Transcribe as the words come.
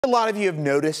A lot of you have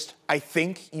noticed, I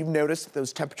think you've noticed, that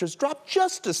those temperatures dropped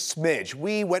just a smidge.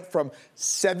 We went from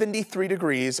 73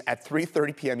 degrees at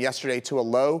 3:30 p.m. yesterday to a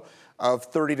low of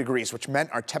 30 degrees, which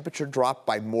meant our temperature dropped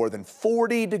by more than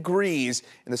 40 degrees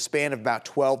in the span of about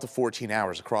 12 to 14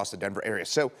 hours across the Denver area.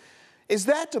 So is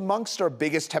that amongst our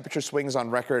biggest temperature swings on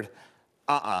record?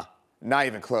 Not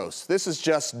even close. This is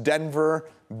just Denver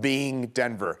being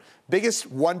Denver. Biggest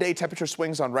one-day temperature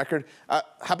swings on record. How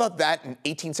about that in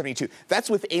 1872? That's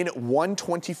within one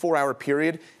 24-hour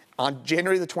period. On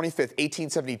January the 25th,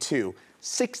 1872,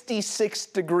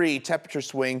 66-degree temperature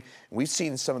swing. We've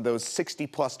seen some of those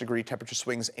 60-plus degree temperature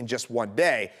swings in just one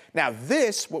day. Now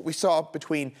this, what we saw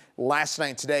between last night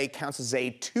and today, counts as a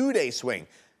two-day swing.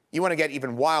 You want to get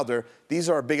even wilder, these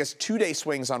are our biggest two-day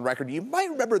swings on record. You might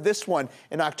remember this one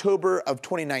in October of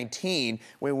 2019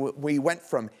 when we went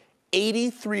from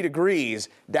 83 degrees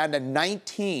down to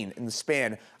 19 in the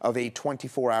span of a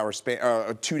 24-hour span,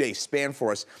 a two-day span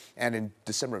for us. And in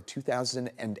December of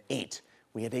 2008,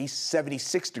 we had a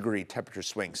 76-degree temperature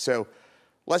swing. So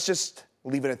let's just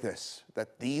leave it at this,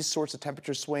 that these sorts of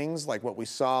temperature swings, like what we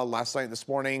saw last night and this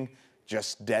morning,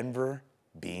 just Denver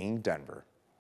being Denver.